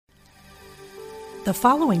The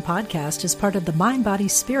following podcast is part of the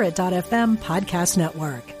MindBodySpirit.fm podcast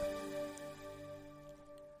network.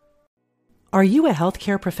 Are you a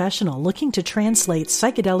healthcare professional looking to translate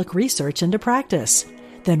psychedelic research into practice?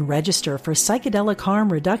 Then register for Psychedelic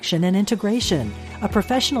Harm Reduction and Integration, a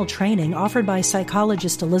professional training offered by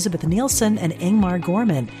psychologist Elizabeth Nielsen and Ingmar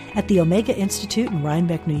Gorman at the Omega Institute in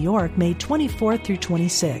Rhinebeck, New York, May 24th through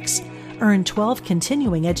 26th. Earn 12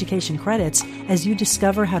 continuing education credits as you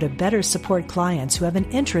discover how to better support clients who have an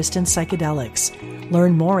interest in psychedelics.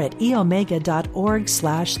 Learn more at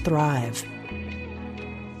eomega.org/thrive.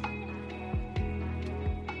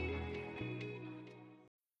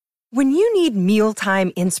 When you need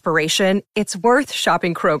mealtime inspiration, it's worth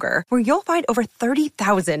shopping Kroger, where you'll find over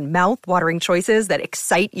 30,000 mouth-watering choices that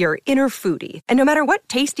excite your inner foodie. And no matter what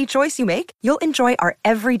tasty choice you make, you'll enjoy our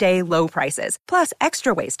everyday low prices, plus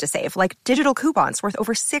extra ways to save, like digital coupons worth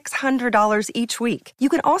over $600 each week. You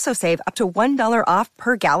can also save up to $1 off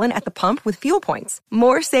per gallon at the pump with fuel points.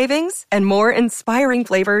 More savings and more inspiring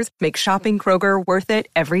flavors make shopping Kroger worth it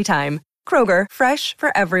every time. Kroger, fresh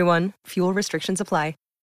for everyone. Fuel restrictions apply.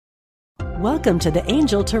 Welcome to the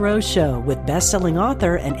Angel Tarot Show with best-selling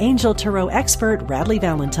author and Angel Tarot expert Radley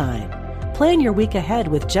Valentine. Plan your week ahead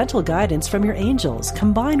with gentle guidance from your angels,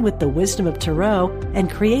 combined with the wisdom of Tarot,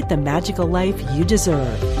 and create the magical life you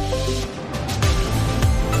deserve.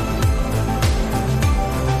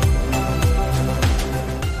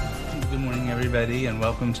 Good morning, everybody, and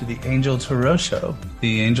welcome to the Angel Tarot Show.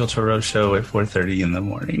 The Angel Tarot Show at 4:30 in the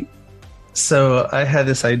morning. So I had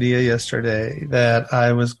this idea yesterday that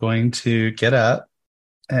I was going to get up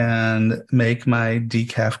and make my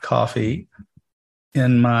decaf coffee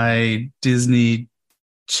in my Disney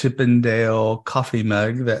Chippendale coffee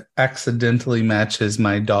mug that accidentally matches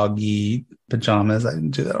my doggy pajamas. I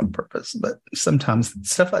didn't do that on purpose, but sometimes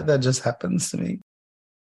stuff like that just happens to me.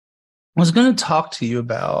 I was going to talk to you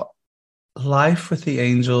about life with the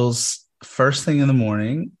angels first thing in the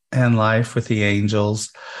morning and life with the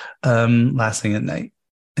angels last thing at night.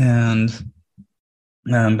 And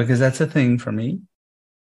because that's a thing for me.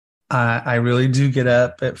 I really do get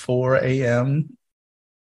up at 4 a.m.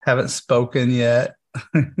 Haven't spoken yet,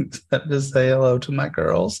 except to say hello to my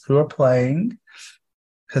girls who are playing,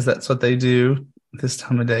 because that's what they do this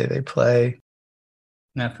time of day. They play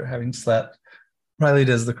after having slept. Riley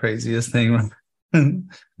does the craziest thing.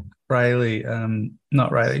 Faith.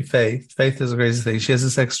 Faith is the craziest thing. She has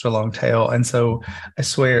this extra long tail. And so I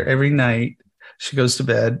swear every night she goes to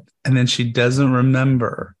bed and then she doesn't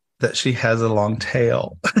remember that she has a long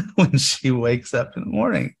tail when she wakes up in the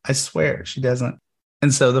morning. I swear she doesn't.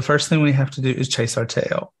 And so the first thing we have to do is chase our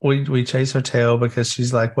tail. We chase our tail because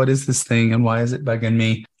she's like, what is this thing? And why is it bugging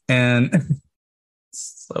me? And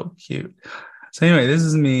so cute. So anyway, this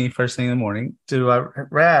is me first thing in the morning.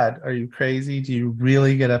 Rad, are you crazy? Do you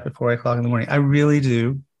really get up at 4 o'clock in the morning? I really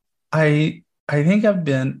do. I think I've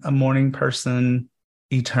been a morning person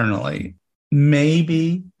eternally.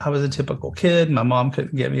 Maybe I was a typical kid. My mom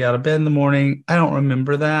couldn't get me out of bed in the morning. I don't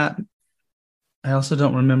remember that. I also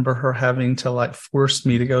don't remember her having to force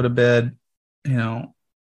me to go to bed, because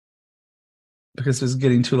it was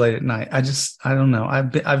getting too late at night. I don't know.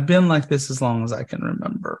 I've been like this as long as I can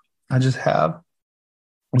remember. I just have.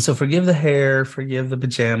 And so forgive the hair, forgive the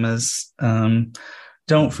pajamas.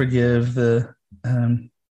 Don't forgive the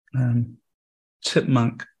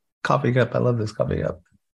chipmunk coffee cup. I love this coffee cup.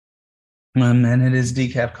 And it is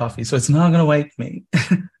decaf coffee, so it's not going to wake me.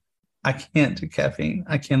 I can't do caffeine.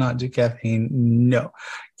 I cannot do caffeine. No,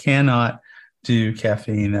 cannot do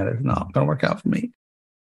caffeine. That is not going to work out for me.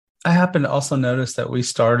 I happen to also notice that we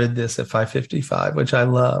started this at 5:55, which I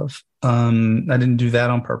love. I didn't do that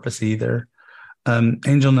on purpose either.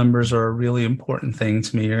 Angel numbers are a really important thing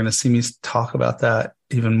to me. You're going to see me talk about that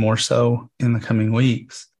even more so in the coming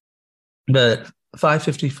weeks. But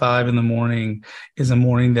 5:55 in the morning is a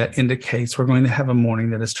morning that indicates we're going to have a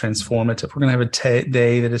morning that is transformative. We're going to have a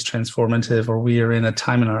day that is transformative, or we are in a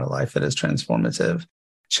time in our life that is transformative.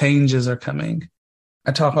 Changes are coming.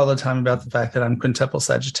 I talk all the time about the fact that I'm quintuple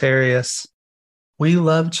Sagittarius. We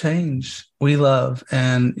love change. We love.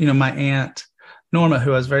 And, my aunt, Norma,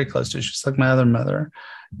 who I was very close to, she's like my other mother.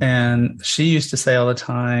 And she used to say all the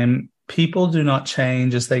time, people do not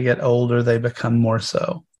change as they get older. They become more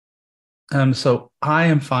so. So I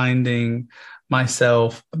am finding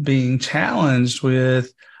myself being challenged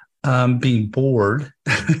with being bored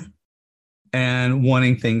and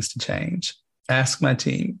wanting things to change. Ask my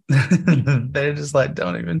team. They're just like,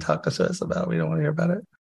 don't even talk to us about it. We don't want to hear about it.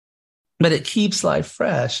 But it keeps life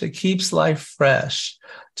fresh. It keeps life fresh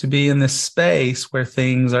to be in this space where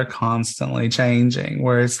things are constantly changing,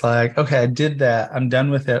 where it's like, okay, I did that. I'm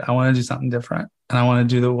done with it. I want to do something different. And I want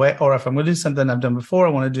to do the way, or if I'm going to do something I've done before,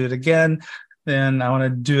 I want to do it again. Then I want to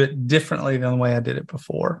do it differently than the way I did it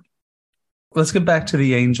before. Let's get back to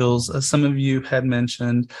the angels. Some of you had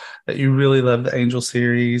mentioned that you really love the angel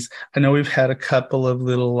series. I know we've had a couple of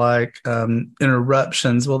little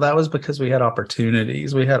interruptions. Well, that was because we had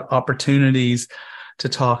opportunities. We had opportunities to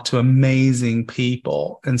talk to amazing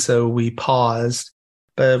people. And so we paused.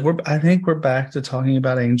 But I think we're back to talking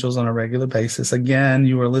about angels on a regular basis. Again,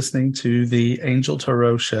 you are listening to the Angel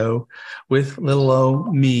Tarot Show with little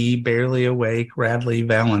old me, barely awake, Radley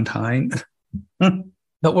Valentine.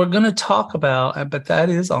 But we're going to talk about, but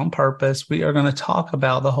that is on purpose. We are going to talk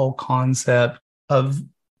about the whole concept of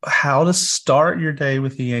how to start your day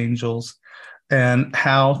with the angels and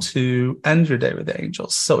how to end your day with the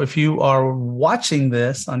angels. So if you are watching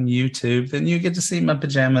this on YouTube, then you get to see my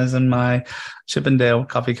pajamas and my Chippendale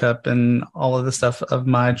coffee cup and all of the stuff of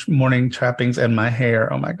my morning trappings and my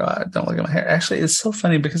hair. Oh my God, don't look at my hair. Actually, it's so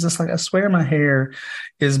funny because it's like, I swear my hair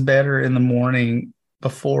is better in the morning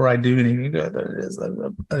before I do anything good than it is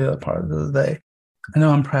the other part of the day. I know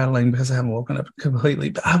I'm prattling because I haven't woken up completely,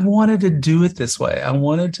 but I wanted to do it this way. I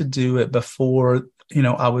wanted to do it before,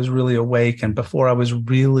 I was really awake and before I was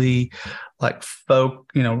really like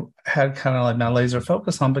had kind of like my laser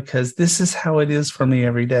focus on, because this is how it is for me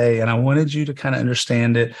every day. And I wanted you to kind of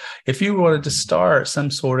understand it. If you wanted to start some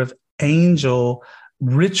sort of angel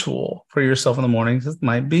ritual for yourself in the mornings, it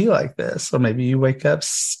might be like this. Or maybe you wake up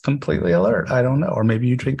completely alert. I don't know. Or maybe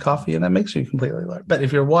you drink coffee and that makes you completely alert. But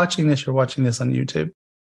if you're watching this on YouTube.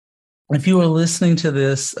 If you are listening to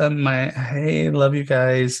this, hey, love you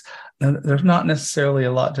guys. There's not necessarily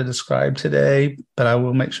a lot to describe today, but I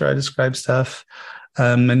will make sure I describe stuff.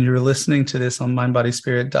 And you're listening to this on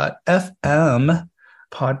mindbodyspirit.fm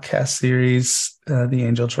podcast series, The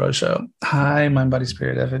Angel Tarot Show. Hi,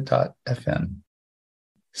 mindbodyspirit.fm.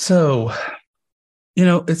 So,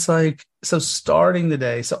 it's like, so starting the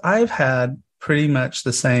day. So I've had pretty much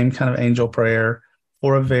the same kind of angel prayer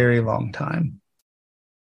for a very long time.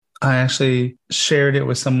 I actually shared it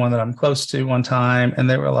with someone that I'm close to one time, and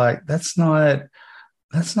they were like, that's not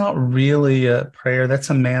really a prayer. That's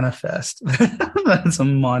a manifest. That's a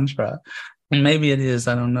mantra. And maybe it is,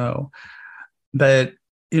 I don't know. But,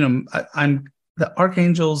 I'm the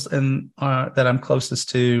archangels and that I'm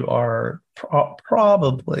closest to are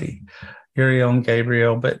probably Uriel and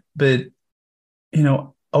Gabriel, but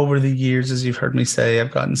over the years, as you've heard me say,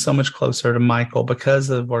 I've gotten so much closer to Michael because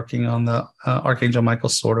of working on the Archangel Michael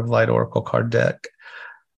Sword of Light Oracle card deck,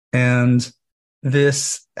 and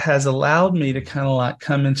this has allowed me to kind of like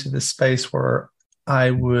come into this space where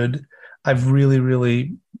I've really,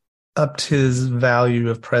 really upped his value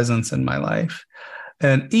of presence in my life.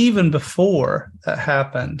 And even before that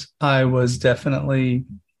happened, I was definitely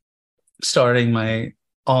starting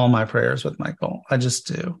all my prayers with Michael. I just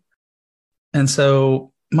do. And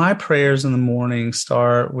so my prayers in the morning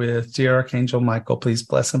start with, Dear Archangel Michael, please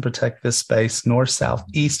bless and protect this space, north, south,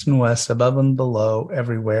 east, and west, above and below,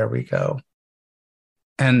 everywhere we go.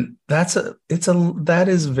 And that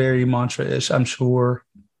is very mantra-ish, I'm sure.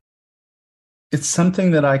 It's something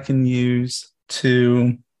that I can use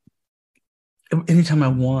to anytime I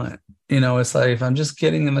want. It's like if I'm just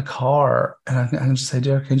getting in the car and I can just say,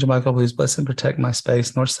 Dear Archangel Michael, please bless and protect my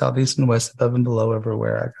space, north, south, east, and west, above and below,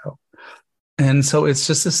 everywhere I go. And so it's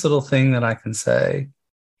just this little thing that I can say.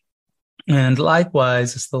 And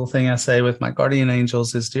likewise, this little thing I say with my guardian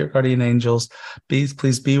angels is, Dear guardian angels,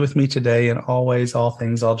 please be with me today and always, all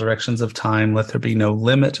things, all directions of time. Let there be no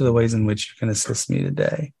limit to the ways in which you can assist me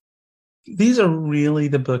today. These are really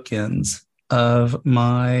the bookends of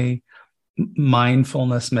my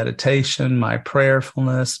mindfulness meditation, my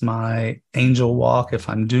prayerfulness, my angel walk, if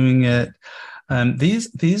I'm doing it.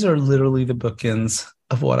 These are literally the bookends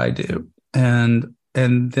of what I do. And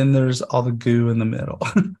then there's all the goo in the middle.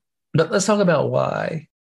 But let's talk about why.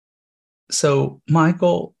 So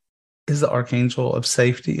Michael is the archangel of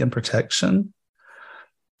safety and protection.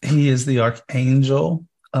 He is the archangel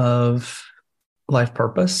of life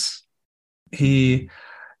purpose. He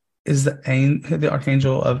is the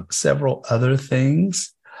archangel of several other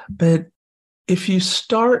things. But if you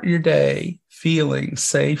start your day feeling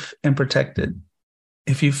safe and protected,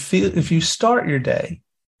 if you start your day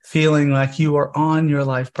feeling like you are on your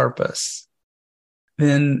life purpose,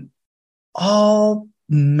 then all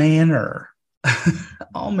manner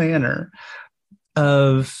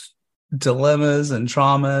of dilemmas and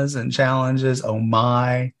traumas and challenges,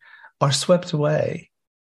 are swept away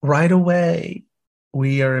right away.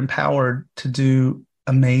 we are empowered to do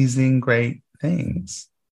amazing, great things.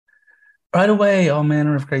 Right away, all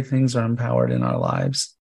manner of great things are empowered in our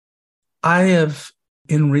lives. I have,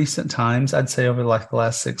 in recent times, I'd say over like the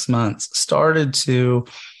last 6 months, started to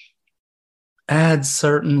add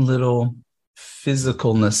certain little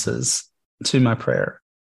physicalnesses to my prayer.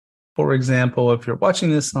 For example, if you're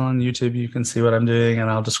watching this on YouTube, you can see what I'm doing, and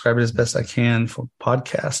I'll describe it as best I can for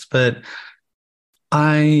podcast. But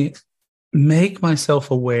I make myself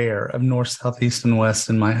aware of north, south, east, and west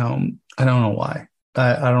in my home. I don't know why.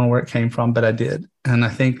 I don't know where it came from, but I did. And I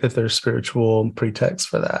think that there's spiritual pretext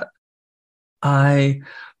for that. I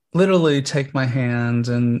literally take my hand,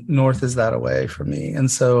 and north is that away from me. And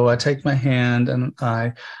so I take my hand, and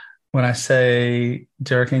when I say,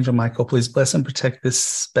 "Dear Archangel Michael, please bless and protect this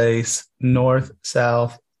space, north,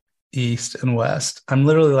 south, east, and west." I'm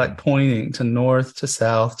literally like pointing to north, to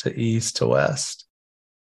south, to east, to west.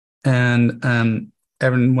 And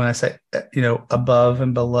when I say, above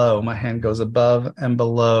and below, my hand goes above and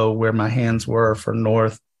below where my hands were for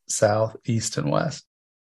north, south, east, and west.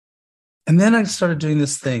 And then I started doing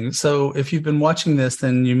this thing. So if you've been watching this,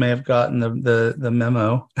 then you may have gotten the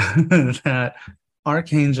memo that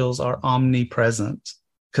archangels are omnipresent,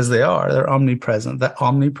 because they're omnipresent. That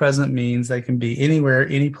omnipresent means they can be anywhere,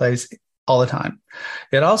 any place, all the time.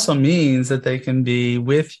 It also means that they can be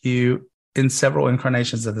with you in several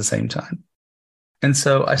incarnations at the same time. And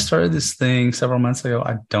so I started this thing several months ago.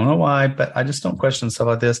 I don't know why, but I just don't question stuff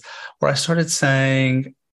like this, where I started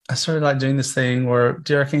like doing this thing where,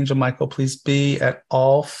 "Dear Archangel Michael, please be at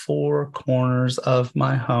all four corners of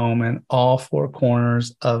my home and all four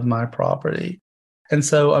corners of my property." And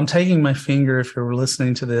so I'm taking my finger, if you're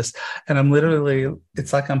listening to this, and I'm literally,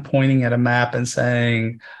 it's like I'm pointing at a map and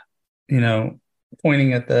saying,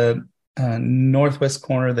 pointing at the northwest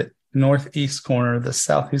corner, the northeast corner, the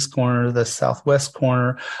southeast corner, the southwest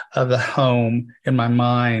corner of the home in my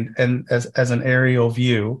mind, and as an aerial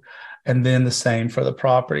view. And then the same for the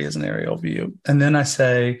property as an aerial view. And then I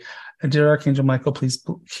say, "Dear Archangel Michael, please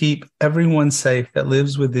keep everyone safe that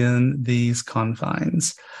lives within these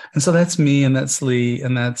confines." And so that's me, and that's Lee,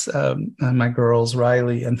 and that's my girls,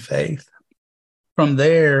 Riley and Faith. From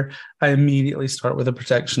there, I immediately start with the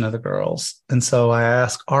protection of the girls. And so I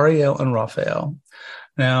ask Ariel and Raphael.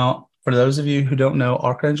 Now, for those of you who don't know,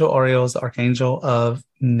 Archangel Ariel is the archangel of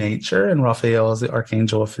nature, and Raphael is the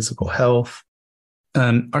archangel of physical health.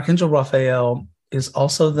 Archangel Raphael is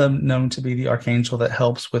also known to be the archangel that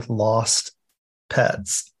helps with lost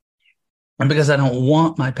pets. And because I don't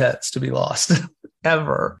want my pets to be lost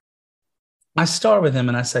ever, I start with him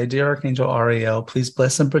and I say, "Dear Archangel Ariel, please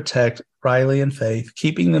bless and protect Riley and Faith,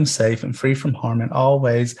 keeping them safe and free from harm in all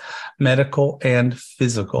ways, medical and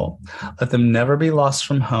physical. Let them never be lost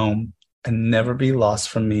from home and never be lost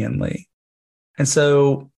from me and Lee." And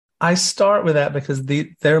so I start with that because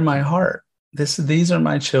they're my heart. These are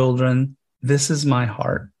my children. This is my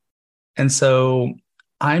heart. And so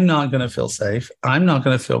I'm not going to feel safe. I'm not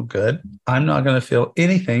going to feel good. I'm not going to feel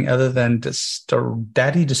anything other than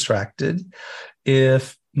daddy distracted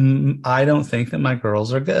if I don't think that my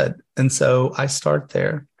girls are good. And so I start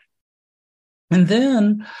there. And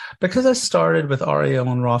then, because I started with Ariel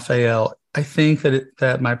and Raphael, I think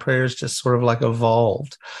that my prayers just sort of like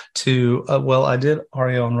evolved to, I did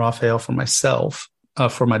Ariel and Raphael for myself.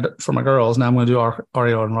 For my girls. Now I'm going to do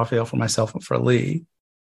Ariel and Raphael for myself and for Lee.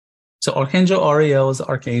 So Archangel Ariel is the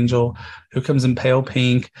archangel who comes in pale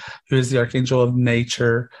pink, who is the archangel of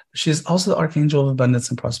nature. She is also the archangel of abundance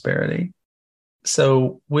and prosperity.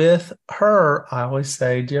 So with her, I always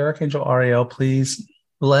say, "Dear Archangel Ariel, please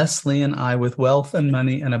bless Lee and I with wealth and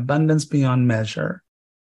money and abundance beyond measure,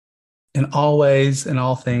 in all ways, in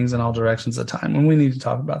all things, in all directions at time." And we need to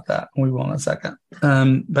talk about that. We will in a second.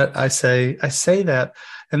 But I say that,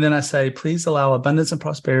 and then I say, "Please allow abundance and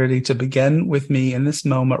prosperity to begin with me in this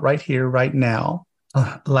moment, right here, right now.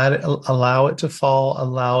 Allow it to fall,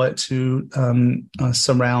 allow it to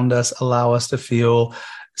surround us, allow us to feel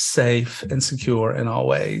safe and secure in all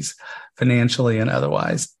ways, financially and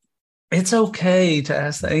otherwise." It's okay to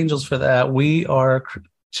ask the angels for that. We are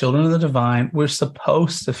children of the divine. We're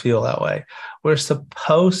supposed to feel that way. We're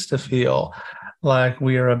supposed to feel like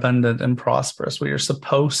we are abundant and prosperous. We are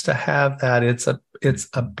supposed to have that. It's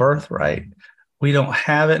a birthright. We don't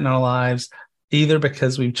have it in our lives either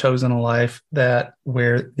because we've chosen a life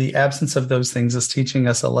where the absence of those things is teaching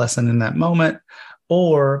us a lesson in that moment,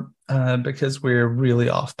 or because we're really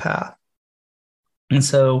off path. And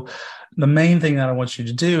so the main thing that I want you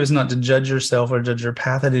to do is not to judge yourself or judge your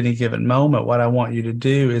path at any given moment. What I want you to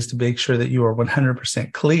do is to make sure that you are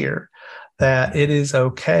 100% clear that it is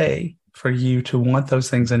okay for you to want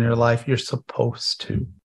those things in your life. You're supposed to.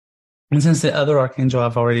 And since the other archangel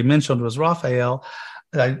I've already mentioned was Raphael,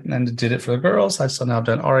 I did it for the girls. So now I've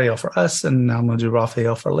done Ariel for us, and now I'm going to do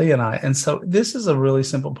Raphael for Lee and I. And so this is a really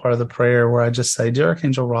simple part of the prayer where I just say, Dear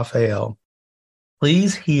Archangel Raphael,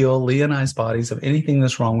 please heal Lee and I's bodies of anything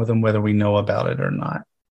that's wrong with them, whether we know about it or not.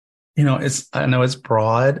 I know it's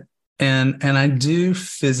broad, and I do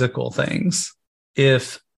physical things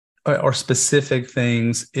or specific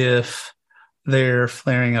things if they're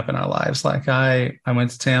flaring up in our lives. Like I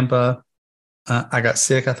went to Tampa. I got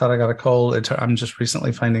sick. I thought I got a cold. I'm just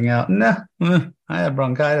recently finding out, I have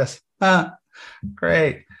bronchitis.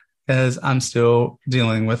 Great. Because I'm still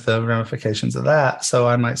dealing with the ramifications of that. So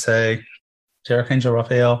I might say, to Archangel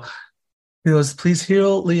Raphael, please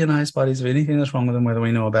heal Lee and I's bodies of anything that's wrong with them, whether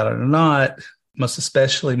we know about it or not, most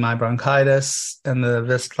especially my bronchitis and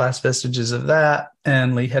the last vestiges of that.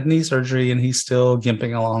 And Lee had knee surgery, and he's still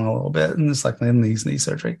gimping along a little bit. And it's like Lee's knee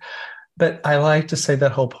surgery. But I like to say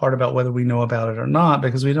that whole part about whether we know about it or not,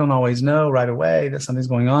 because we don't always know right away that something's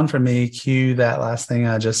going on for me. Cue that last thing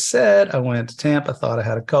I just said. I went to Tampa, thought I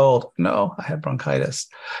had a cold. No, I had bronchitis.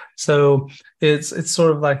 So it's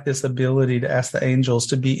sort of like this ability to ask the angels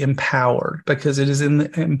to be empowered, because it is in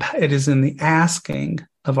the asking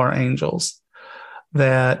of our angels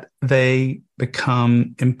that they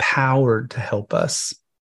become empowered to help us.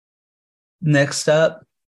 Next up,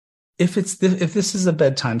 if this is a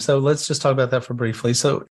bedtime, so let's just talk about that for briefly.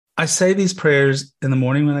 So I say these prayers in the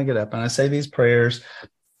morning when I get up, and I say these prayers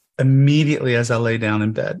immediately as I lay down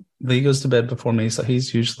in bed. Lee goes to bed before me, so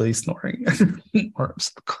he's usually snoring or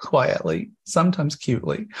quietly, sometimes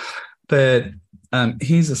cutely, but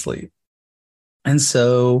he's asleep. And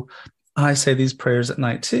so I say these prayers at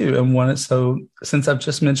night too. And so since I've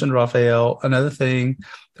just mentioned Raphael, another thing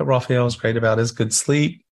that Raphael is great about is good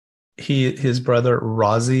sleep. His brother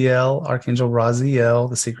Raziel, Archangel Raziel,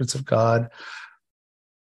 the secrets of God,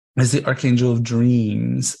 is the archangel of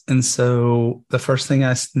dreams. And so the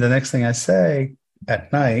next thing I say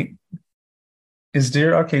at night is,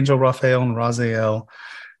 Dear Archangel Raphael and Raziel,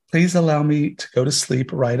 please allow me to go to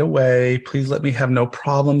sleep right away. Please let me have no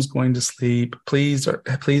problems going to sleep. Please,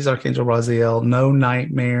 Archangel Raziel, no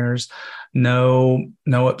nightmares, no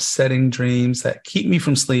upsetting dreams that keep me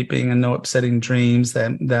from sleeping, and no upsetting dreams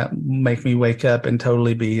that make me wake up and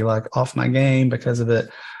totally be like off my game because of it.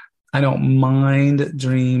 I don't mind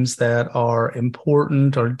dreams that are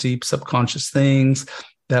important or deep subconscious things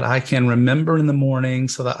that I can remember in the morning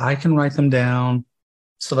so that I can write them down,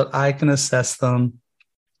 so that I can assess them.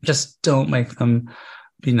 Just don't make them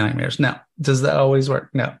be nightmares. Now, does that always work?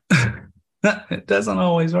 No, it doesn't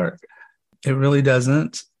always work. It really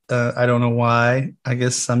doesn't. I don't know why. I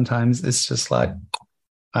guess sometimes it's just like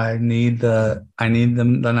I need the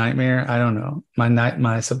nightmare. I don't know.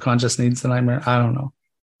 My subconscious needs the nightmare. I don't know.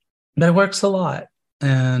 But it works a lot,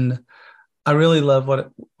 and I really love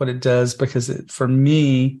what it does, because for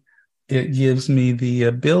me it gives me the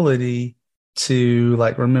ability to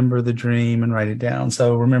like remember the dream and write it down.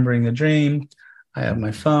 So remembering the dream, I have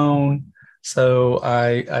my phone. So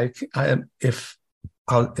if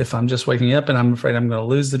I'm just waking up and I'm afraid I'm going to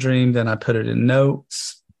lose the dream, then I put it in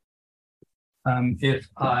notes. If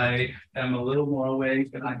I am a little more awake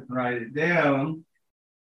and I can write it down,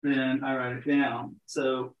 then I write it down.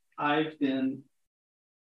 So I've been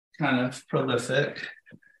kind of prolific.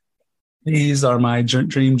 These are my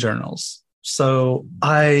dream journals. So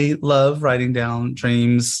I love writing down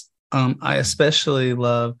dreams. I especially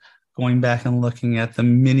love going back and looking at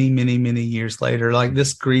them many, many, many years later. Like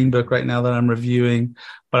this green book right now that I'm reviewing,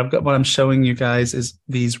 what I'm showing you guys is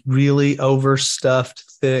these really overstuffed,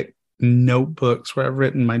 thick notebooks where I've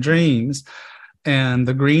written my dreams. And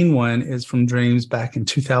the green one is from dreams back in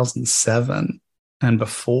 2007 and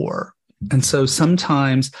before. And so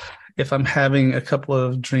sometimes if I'm having a couple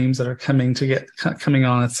of dreams that are coming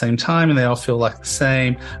on at the same time and they all feel like the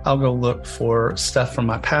same, I'll go look for stuff from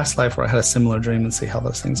my past life where I had a similar dream and see how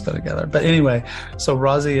those things go together. But anyway, so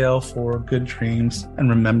Raziel for good dreams and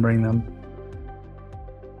remembering them.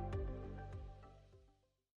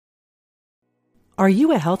 Are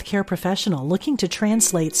you a healthcare professional looking to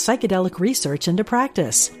translate psychedelic research into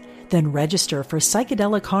practice? Then register for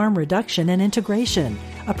Psychedelic Harm Reduction and Integration,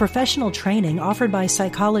 a professional training offered by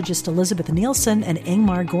psychologist Elizabeth Nielsen and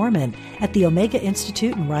Ingmar Gorman at the Omega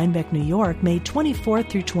Institute in Rhinebeck, New York, May 24th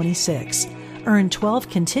through 26. Earn 12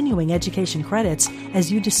 continuing education credits as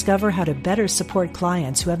you discover how to better support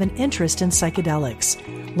clients who have an interest in psychedelics.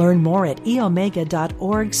 Learn more at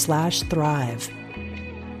eomega.org/thrive.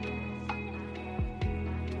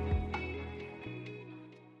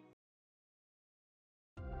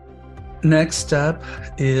 Next up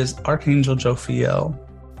is Archangel Jophiel,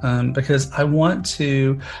 because I want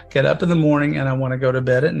to get up in the morning and I want to go to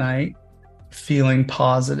bed at night feeling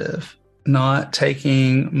positive, not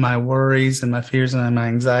taking my worries and my fears and my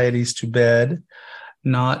anxieties to bed,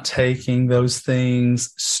 not taking those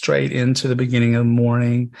things straight into the beginning of the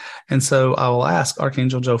morning. And so I will ask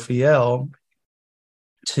Archangel Jophiel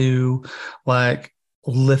to like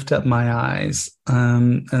lift up my eyes,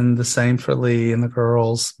 and the same for Lee and the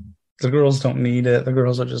girls. The girls don't need it. The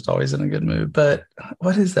girls are just always in a good mood. But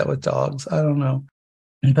what is that with dogs? I don't know.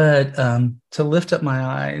 But to lift up my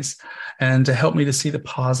eyes and to help me to see the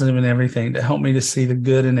positive in everything, to help me to see the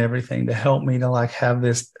good in everything, to help me to like have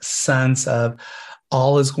this sense of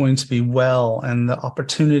all is going to be well and the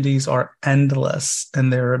opportunities are endless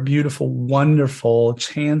and there are beautiful, wonderful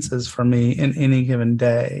chances for me in any given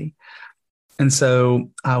day. And so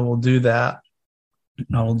I will do that.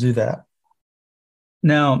 I will do that.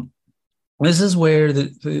 Now, this is where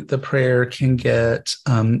the prayer can get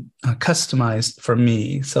customized for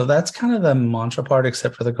me. So that's kind of the mantra part,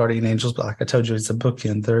 except for the guardian angels. But like I told you, it's a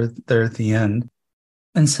bookend. They're at the end.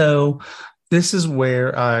 And so this is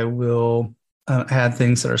where I will add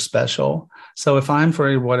things that are special. So if I'm,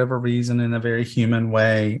 for whatever reason, in a very human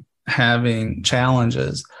way, having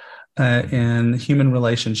challenges in human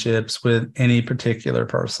relationships with any particular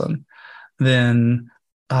person, then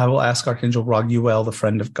I will ask Archangel Raguel, the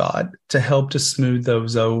friend of God, to help to smooth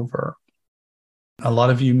those over. A lot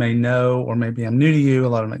of you may know, or maybe I'm new to you, a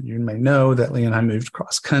lot of you may know that Lee and I moved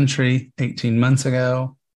cross country 18 months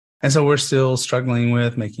ago. And so we're still struggling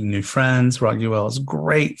with making new friends. Raguel is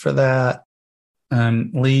great for that.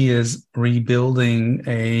 Lee is rebuilding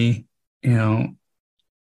a,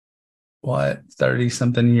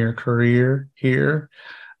 30-something year career here.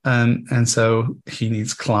 And so he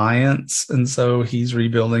needs clients. And so he's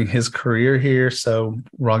rebuilding his career here. So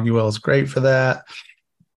Raguel is great for that.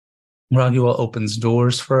 Raguel opens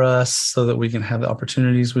doors for us so that we can have the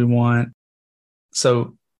opportunities we want.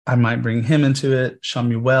 So I might bring him into it.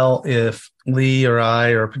 Shamuel, if Lee or I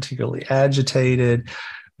are particularly agitated,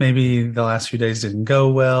 maybe the last few days didn't go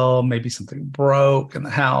well, maybe something broke in the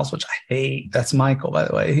house, which I hate. That's Michael, by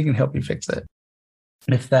the way. He can help you fix it.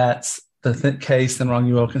 If that's the case, then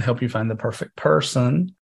Raguel can help you find the perfect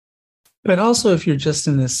person. But also, if you're just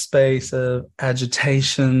in this space of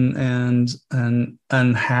agitation and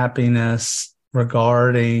unhappiness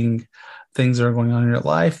regarding things that are going on in your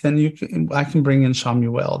life, then I can bring in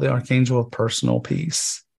Shamuel, the Archangel of Personal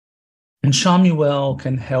Peace. And Shamuel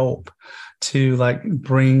can help to like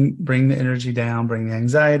bring the energy down, bring the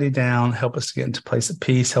anxiety down, help us to get into a place of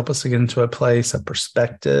peace, help us to get into a place of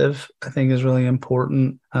perspective, I think is really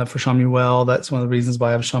important for Shamuel. That's one of the reasons why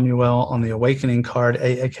I have Shamuel on the Awakening card,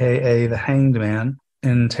 aka the Hanged Man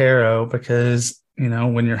in tarot, because,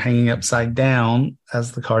 when you're hanging upside down,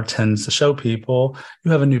 as the card tends to show people,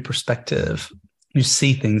 you have a new perspective. You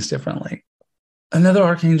see things differently. Another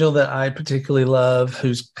archangel that I particularly love,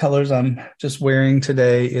 whose colors I'm just wearing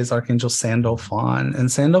today, is Archangel Sandalphon.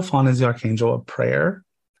 And Sandalphon is the archangel of prayer.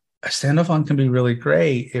 Sandalphon can be really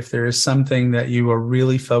great if there is something that you are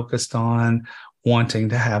really focused on wanting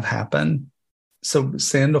to have happen. So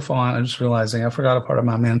Sandalphon, I'm just realizing I forgot a part of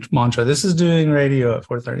my mantra. This is doing radio at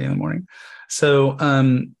 4:30 in the morning. So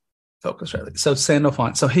focus really. So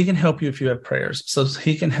Sandalphon, so he can help you if you have prayers. So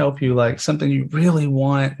he can help you like something you really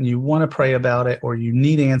want and you want to pray about it, or you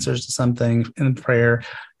need answers to something in prayer.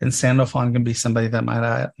 And Sandalphon can be somebody that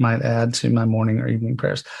might add to my morning or evening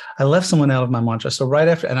prayers. I left someone out of my mantra. So right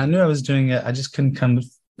after, and I knew I was doing it, I just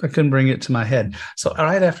I couldn't bring it to my head. So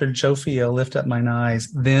right after Jophiel, lift up mine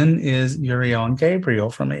eyes, then is Uriel and Gabriel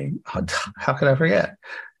for me. How could I forget?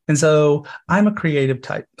 And so I'm a creative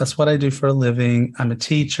type. That's what I do for a living. I'm a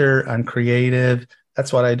teacher. I'm creative.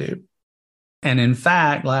 That's what I do. And in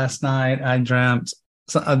fact, last night I dreamt,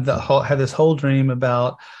 had this whole dream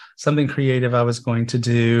about something creative I was going to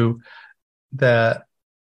do that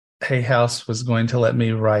Hay House was going to let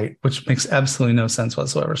me write, which makes absolutely no sense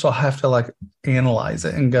whatsoever. So I'll have to like analyze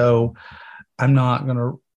it and go, I'm not going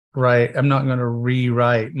to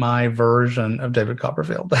rewrite my version of David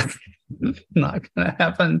Copperfield. That's not going to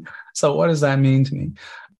happen. So what does that mean to me?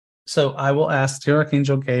 So I will ask, dear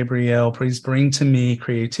Archangel Gabriel, please bring to me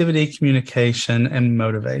creativity, communication, and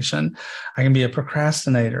motivation. I can be a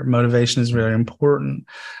procrastinator. Motivation is really important.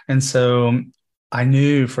 And so I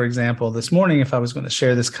knew, for example, this morning, if I was going to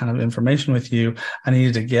share this kind of information with you, I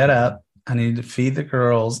needed to get up, I needed to feed the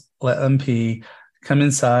girls, let them pee, come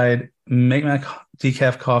inside, make my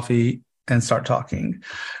decaf coffee, and start talking.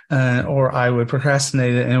 Or I would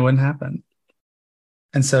procrastinate it and it wouldn't happen.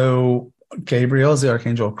 And so Gabriel is the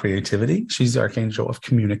archangel of creativity. She's the archangel of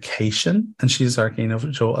communication, and she's the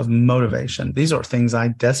archangel of motivation. These are things I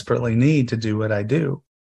desperately need to do what I do.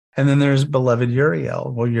 And then there's beloved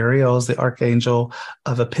Uriel. Well, Uriel is the archangel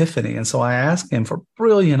of epiphany. And so I ask him for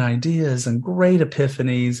brilliant ideas and great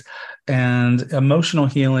epiphanies and emotional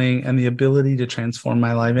healing and the ability to transform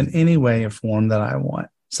my life in any way or form that I want.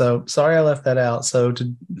 So sorry I left that out. So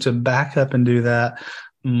to back up and do that,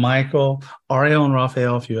 Michael, Ariel, and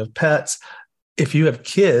Raphael, if you have pets, if you have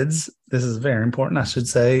kids, this is very important, I should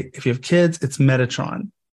say. If you have kids, it's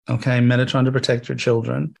Metatron. Okay, Metatron to protect your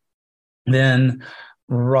children. Then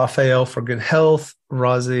Raphael for good health,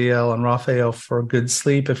 Raziel and Raphael for good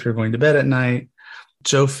sleep if you're going to bed at night,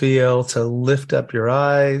 Jophiel to lift up your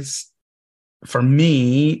eyes. For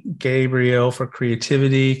me, Gabriel for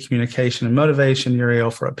creativity, communication, and motivation,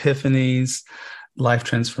 Uriel for epiphanies, life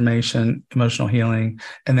transformation, emotional healing,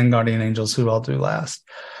 and then guardian angels, who I'll do last.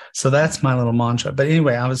 So that's my little mantra. But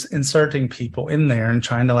anyway, I was inserting people in there and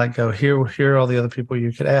trying to go, here are all the other people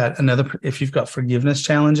you could add. If you've got forgiveness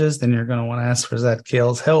challenges, then you're going to want to ask for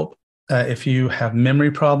Zadkiel's help. If you have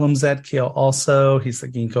memory problems, Zadkiel also, he's the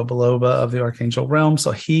ginkgo biloba of the archangel realm.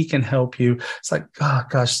 So he can help you. It's like, oh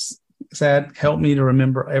gosh, Zad, help me to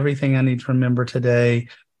remember everything I need to remember today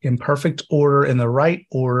in perfect order, in the right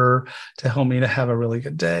order, to help me to have a really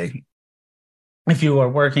good day. If you are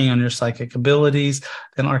working on your psychic abilities,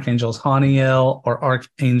 then archangels Haniel or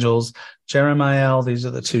archangels Jeremiel, these are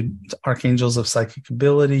the two archangels of psychic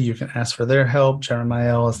ability. You can ask for their help.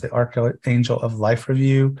 Jeremiel is the archangel of life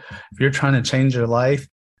review. If you're trying to change your life,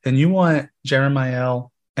 then you want Jeremiel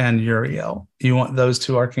and Uriel. You want those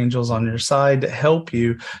two archangels on your side to help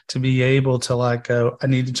you to be able to go, I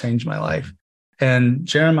need to change my life. And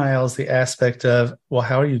Jeremiel is the aspect of, well,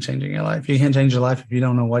 how are you changing your life? You can't change your life if you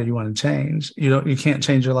don't know what you want to change. You can't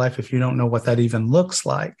change your life if you don't know what that even looks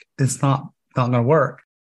like. It's not going to work.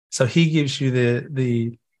 So he gives you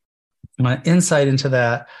the insight into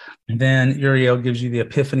that. And then Uriel gives you the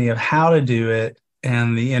epiphany of how to do it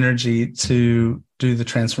and the energy to do the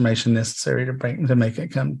transformation necessary to make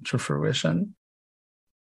it come to fruition.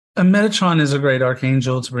 A Metatron is a great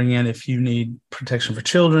archangel to bring in if you need protection for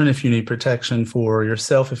children, if you need protection for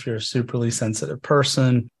yourself, if you're a superly sensitive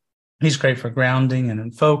person. He's great for grounding and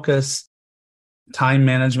in focus. Time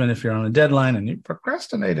management, if you're on a deadline and you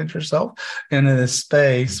procrastinated yourself into this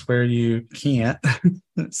space where you can't.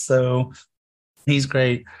 So he's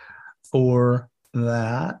great for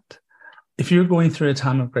that. If you're going through a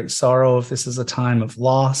time of great sorrow, if this is a time of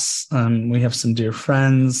loss, we have some dear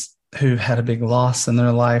friends who had a big loss in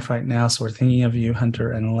their life right now. So we're thinking of you, Hunter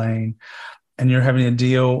and Elaine, and you're having to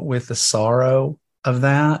deal with the sorrow of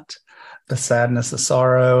that, the sadness, the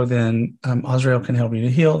sorrow, then Azrael can help you to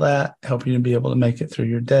heal that, help you to be able to make it through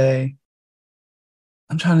your day.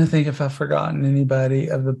 I'm trying to think if I've forgotten anybody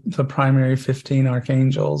of the primary 15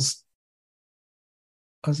 archangels.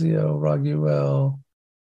 Aziel, Raguel,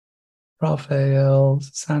 Raphael,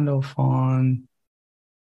 Sandalphon,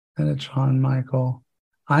 Metatron, Michael.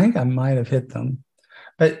 I think I might have hit them.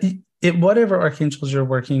 But whatever archangels you're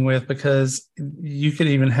working with, because you could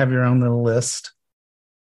even have your own little list.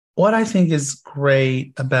 What I think is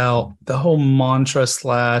great about the whole mantra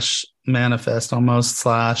 / manifest almost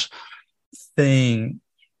 / thing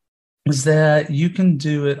is that you can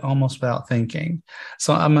do it almost without thinking.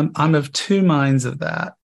 So I'm of two minds of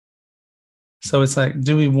that. So it's like,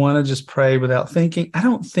 do we want to just pray without thinking? I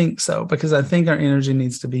don't think so, because I think our energy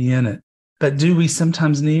needs to be in it. But do we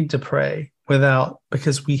sometimes need to pray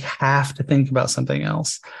because we have to think about something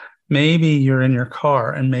else? Maybe you're in your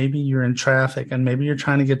car and maybe you're in traffic and maybe you're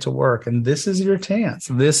trying to get to work and this is your chance.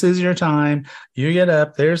 This is your time. You get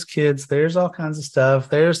up, there's kids, there's all kinds of stuff.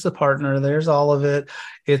 There's the partner, there's all of it.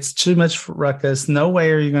 It's too much ruckus. No way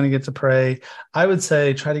are you going to get to pray. I would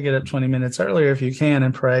say try to get up 20 minutes earlier if you can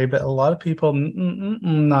and pray. But a lot of people,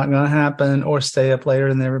 not going to happen, or stay up later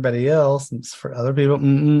than everybody else. And for other people,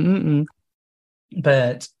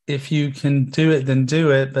 But if you can do it, then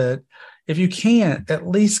do it. But if you can't, at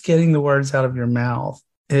least getting the words out of your mouth.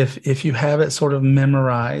 If you have it sort of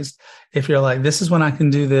memorized, if you're like, this is when I can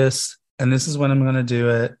do this, and this is when I'm going to do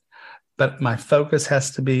it, but my focus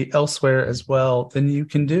has to be elsewhere as well, then you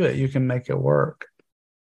can do it. You can make it work.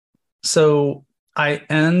 So I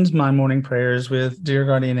end my morning prayers with, dear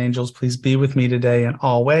guardian angels, please be with me today in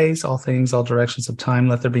all ways, all things, all directions of time.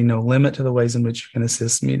 Let there be no limit to the ways in which you can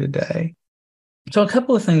assist me today. So a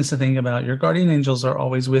couple of things to think about. Your guardian angels are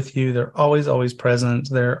always with you. They're always, always present.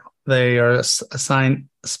 They are assigned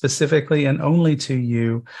specifically and only to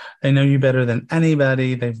you. They know you better than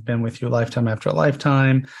anybody. They've been with you lifetime after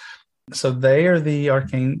lifetime. So they are the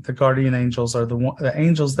guardian angels are the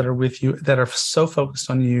angels that are with you, that are so focused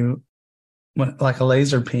on you like a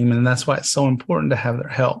laser beam. And that's why it's so important to have their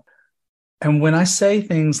help. And when I say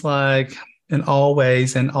things like in all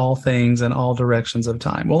ways, in all things, in all directions of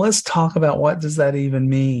time, well, let's talk about what does that even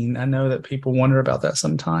mean? I know that people wonder about that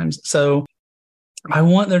sometimes. So I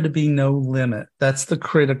want there to be no limit. That's the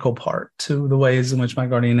critical part to the ways in which my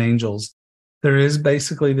guardian angels. There is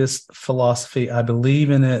basically this philosophy, I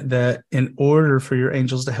believe in it, that in order for your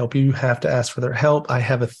angels to help you, you have to ask for their help. I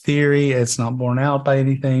have a theory. It's not borne out by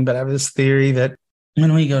anything, but I have this theory that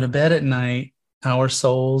when we go to bed at night, our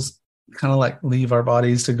souls kind of like leave our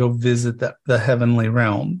bodies to go visit the heavenly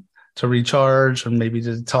realm, to recharge, or maybe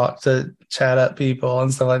to chat up people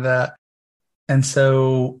and stuff like that. And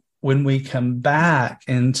so when we come back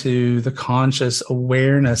into the conscious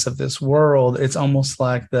awareness of this world, it's almost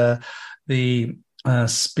like the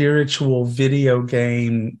spiritual video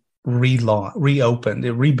game reopened,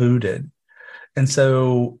 it rebooted. And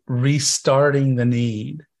so restarting the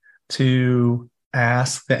need to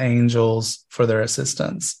ask the angels for their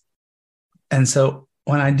assistance. And so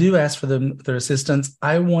when I do ask for their assistance,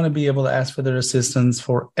 I want to be able to ask for their assistance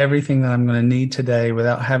for everything that I'm going to need today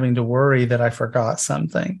without having to worry that I forgot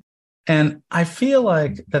something. And I feel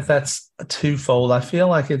like that's twofold. I feel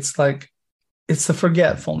like it's the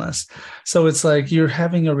forgetfulness. So it's like you're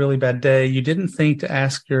having a really bad day. You didn't think to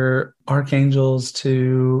ask your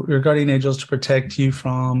your guardian angels to protect you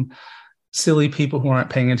from silly people who aren't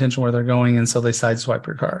paying attention where they're going. And so they sideswipe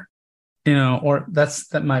your car, or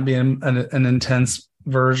that might be an intense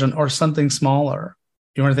version, or something smaller.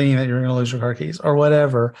 You weren't thinking that you're going to lose your car keys or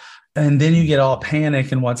whatever. And then you get all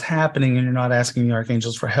panic in what's happening, and you're not asking the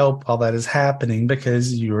archangels for help while that is happening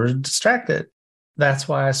because you're distracted. That's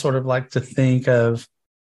why I sort of like to think of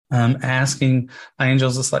asking my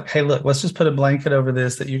angels, it's like, hey, look, let's just put a blanket over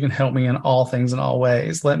this that you can help me in all things in all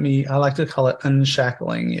ways. I like to call it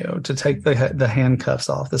unshackling you, to take the handcuffs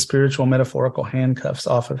off, the spiritual metaphorical handcuffs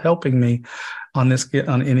off of helping me on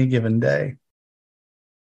any given day.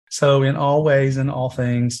 So in all ways, in all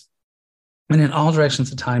things, and in all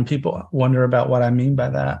directions of time, people wonder about what I mean by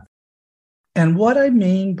that. And what I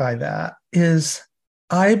mean by that is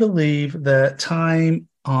I believe that time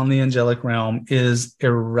on the angelic realm is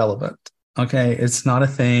irrelevant. Okay. It's not a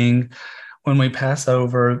thing. When we pass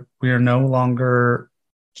over, we are no longer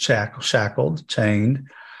shackled, chained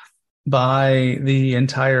by the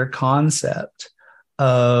entire concept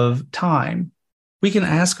of time. We can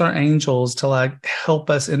ask our angels to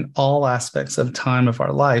help us in all aspects of time of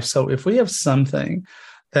our life. So if we have something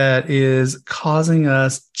that is causing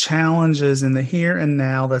us challenges in the here and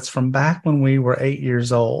now, that's from back when we were 8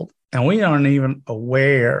 years old, and we aren't even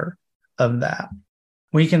aware of that,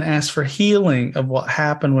 we can ask for healing of what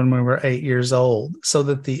happened when we were 8 years old, so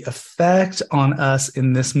that the effect on us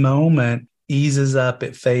in this moment eases up,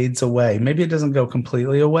 it fades away. Maybe it doesn't go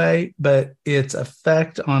completely away, but its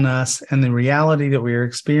effect on us and the reality that we are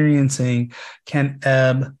experiencing can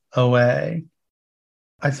ebb away.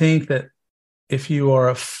 I think that if you are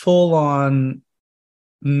a full-on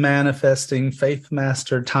manifesting faith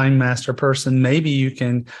master, time master person, maybe you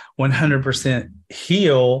can 100%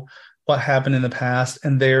 heal what happened in the past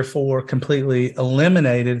and therefore completely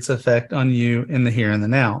eliminate its effect on you in the here and the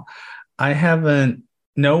now.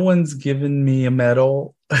 No one's given me a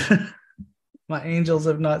medal. My angels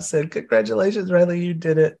have not said, congratulations, Riley, you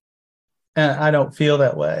did it. And I don't feel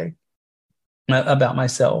that way about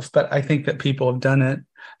myself, but I think that people have done it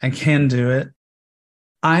and can do it.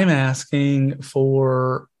 I'm asking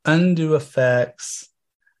for undue effects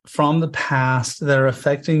from the past that are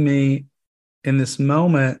affecting me in this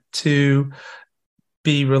moment to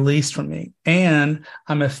be released from me. And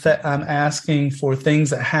I'm asking for things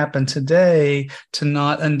that happen today to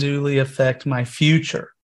not unduly affect my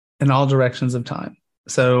future in all directions of time.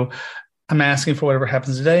 So I'm asking for whatever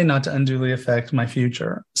happens today not to unduly affect my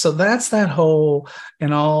future. So that's that whole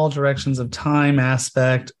in all directions of time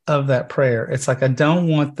aspect of that prayer. It's like I don't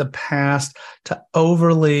want the past to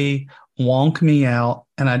overly wonk me out,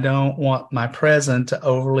 and I don't want my present to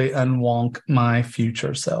overly unwonk my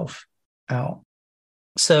future self out.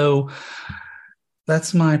 So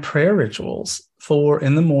that's my prayer rituals for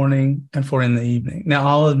in the morning and for in the evening. Now,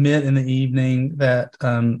 I'll admit in the evening that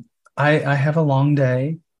I have a long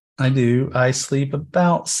day. I do. I sleep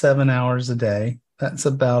about 7 hours a day. That's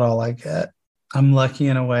about all I get. I'm lucky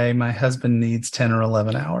in a way. My husband needs 10 or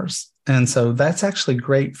 11 hours. And so that's actually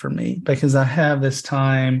great for me because I have this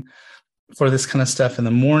time for this kind of stuff in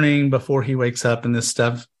the morning before he wakes up and this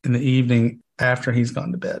stuff in the evening after he's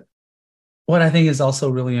gone to bed. what I think is also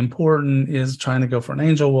really important is trying to go for an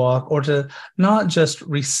angel walk, or to not just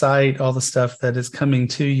recite all the stuff that is coming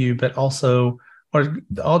to you, but also, or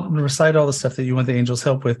recite all the stuff that you want the angels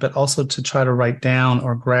help with, but also to try to write down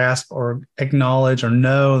or grasp or acknowledge or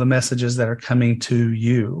know the messages that are coming to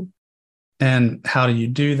you. And how do you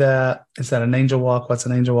do that? Is that an angel walk? What's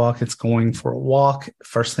an angel walk? It's going for a walk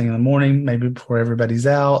first thing in the morning, maybe before everybody's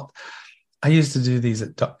out. I used to do these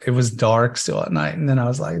it was dark still at night. And then I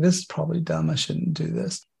was like, this is probably dumb. I shouldn't do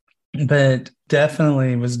this. But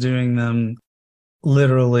definitely was doing them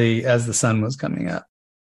literally as the sun was coming up,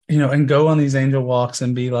 and go on these angel walks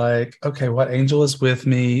and be like, okay, what angel is with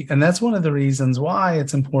me? And that's one of the reasons why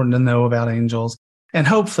it's important to know about angels. And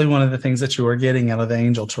hopefully one of the things that you are getting out of the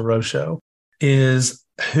Angel Tarot show is,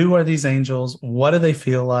 who are these angels? What do they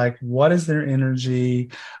feel like? What is their energy?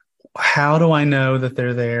 How do I know that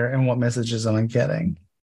they're there, and what messages am I getting?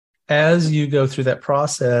 As you go through that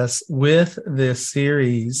process with this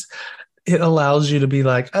series, it allows you to be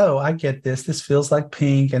like, oh, I get this. This feels like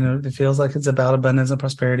pink, and it feels like it's about abundance and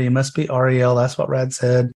prosperity. It must be Ariel. That's what Rad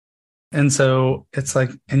said. And so it's like,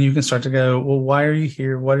 and you can start to go, well, why are you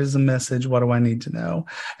here? What is the message? What do I need to know?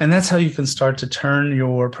 And that's how you can start to turn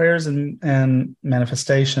your prayers and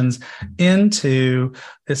manifestations into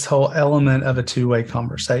this whole element of a two-way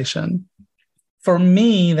conversation. For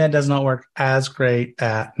me, that does not work as great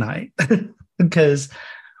at night because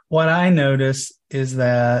what I notice is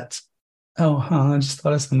that, I just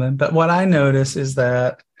thought of something. But what I notice is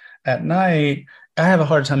that at night, I have a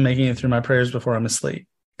hard time making it through my prayers before I'm asleep.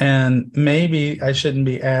 And maybe I shouldn't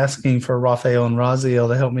be asking for Raphael and Raziel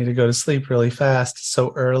to help me to go to sleep really fast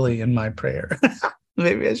so early in my prayer.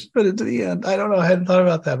 Maybe I should put it to the end. I don't know. I hadn't thought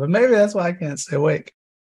about that, but maybe that's why I can't stay awake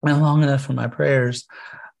long enough for my prayers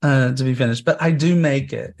to be finished. But I do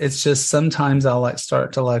make it. It's just sometimes I'll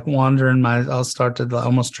start to wander I'll start to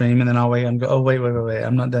almost dream, and then I'll wait and go, oh, wait,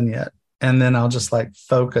 I'm not done yet. And then I'll just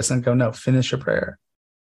focus and go, no, finish your prayer.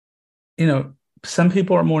 Some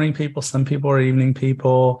people are morning people, some people are evening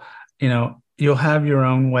people. You'll have your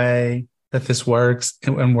own way that this works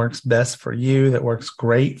and works best for you, that works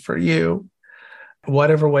great for you.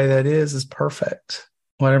 Whatever way that is perfect.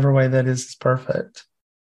 Whatever way that is perfect.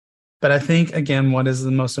 But I think, again, what is the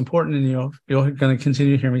most important, and you're going to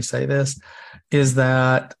continue to hear me say this, is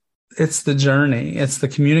that it's the journey. It's the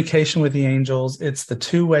communication with the angels. It's the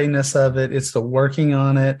two-wayness of it. It's the working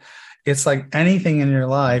on it. It's like anything in your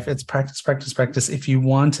life. It's practice, practice, practice. If you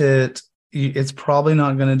want it, it's probably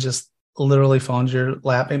not going to just literally fall into your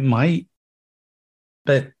lap. It might,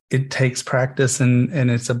 but it takes practice, and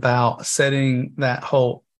it's about setting that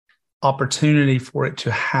whole opportunity for it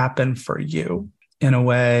to happen for you in a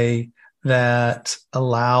way that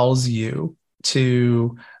allows you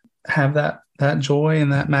to have that joy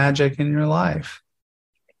and that magic in your life.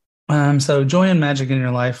 So joy and magic in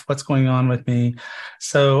your life, what's going on with me?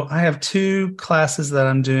 So I have 2 classes that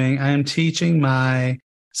I'm doing. I am teaching my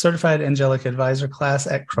Certified Angelic Advisor class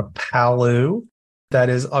at Kripalu. That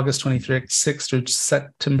is August 26th through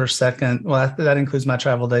September 2nd. Well, that includes my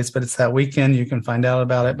travel dates, but it's that weekend. You can find out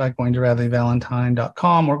about it by going to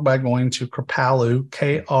radleyvalentine.com or by going to Kripalu,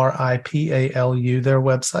 Kripalu, their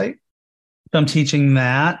website. So I'm teaching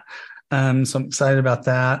that. So I'm excited about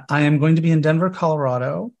that. I am going to be in Denver,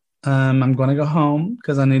 Colorado. I'm going to go home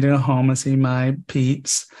because I need to go home and see my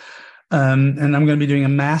peeps. And I'm going to be doing a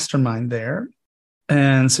mastermind there.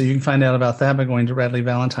 And so you can find out about that by going to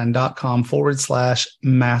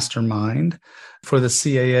radleyvalentine.com/mastermind. For the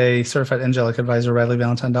CAA, Certified Angelic Advisor,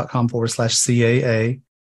 radleyvalentine.com/CAA.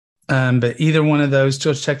 But either one of those,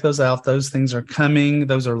 just check those out. Those things are coming.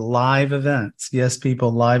 Those are live events. Yes,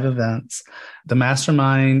 people, live events. The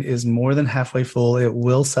mastermind is more than halfway full. It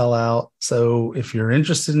will sell out. So if you're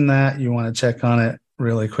interested in that, you want to check on it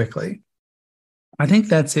really quickly. I think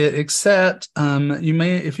that's it, except you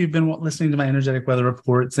may, if you've been listening to my energetic weather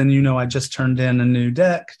reports, then I just turned in a new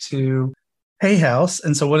deck to Hay House.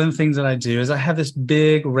 And so one of the things that I do is I have this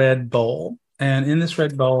big red bowl. And in this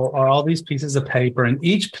red bowl are all these pieces of paper. And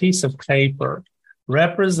each piece of paper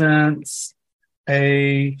represents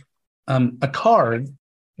a card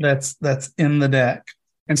that's in the deck.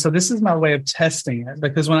 And so this is my way of testing it,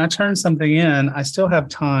 because when I turn something in, I still have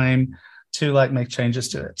time to make changes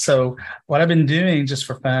to it. So what I've been doing just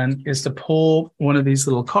for fun is to pull one of these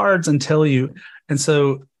little cards and tell you. And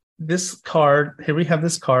so this card, here we have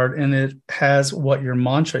this card, and it has what your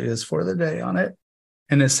mantra is for the day on it.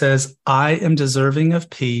 And it says, I am deserving of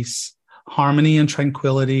peace. Harmony and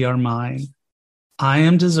tranquility are mine. I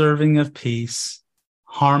am deserving of peace.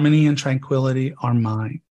 Harmony and tranquility are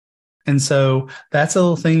mine. And so that's a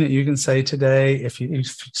little thing that you can say today. If you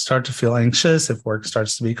start to feel anxious, if work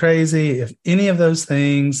starts to be crazy, if any of those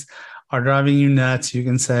things are driving you nuts, you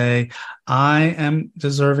can say, I am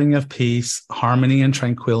deserving of peace, harmony, and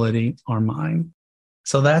tranquility are mine.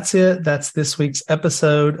 So that's it. That's this week's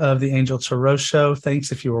episode of the Angel Tarot Show.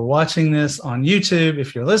 Thanks if you were watching this on YouTube,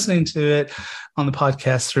 if you're listening to it on the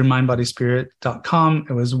podcast through mindbodyspirit.com.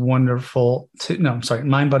 It was wonderful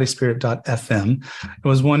mindbodyspirit.fm. It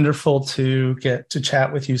was wonderful to get to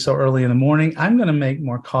chat with you so early in the morning. I'm going to make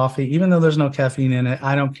more coffee, even though there's no caffeine in it.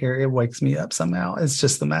 I don't care. It wakes me up somehow. It's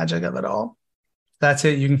just the magic of it all. That's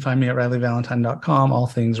it. You can find me at radleyvalentine.com, all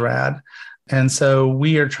things rad. And so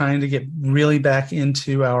we are trying to get really back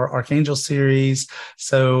into our Archangel series.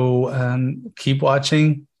 So keep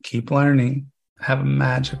watching, keep learning. Have a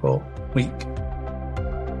magical week.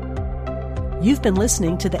 You've been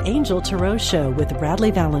listening to the Angel Tarot Show with Radley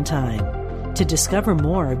Valentine. To discover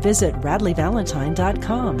more, visit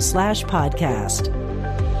radleyvalentine.com/podcast.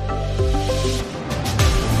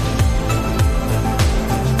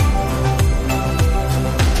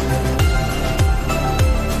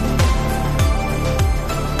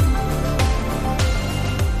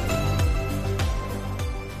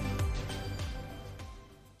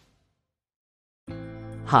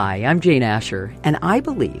 Hi, I'm Jane Asher, and I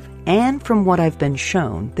believe, and from what I've been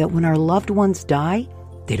shown, that when our loved ones die,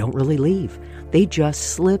 they don't really leave. They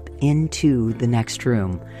just slip into the next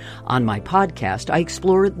room. On my podcast, I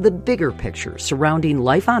explore the bigger picture surrounding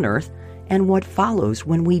life on Earth and what follows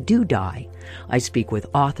when we do die. I speak with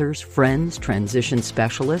authors, friends, transition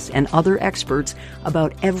specialists, and other experts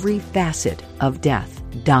about every facet of death,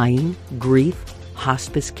 dying, grief,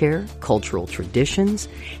 hospice care, cultural traditions,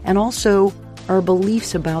 and also our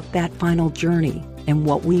beliefs about that final journey and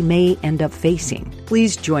what we may end up facing.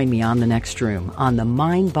 Please join me on The Next Room on the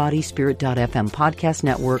mindbodyspirit.fm podcast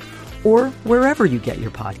network or wherever you get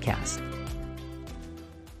your podcasts.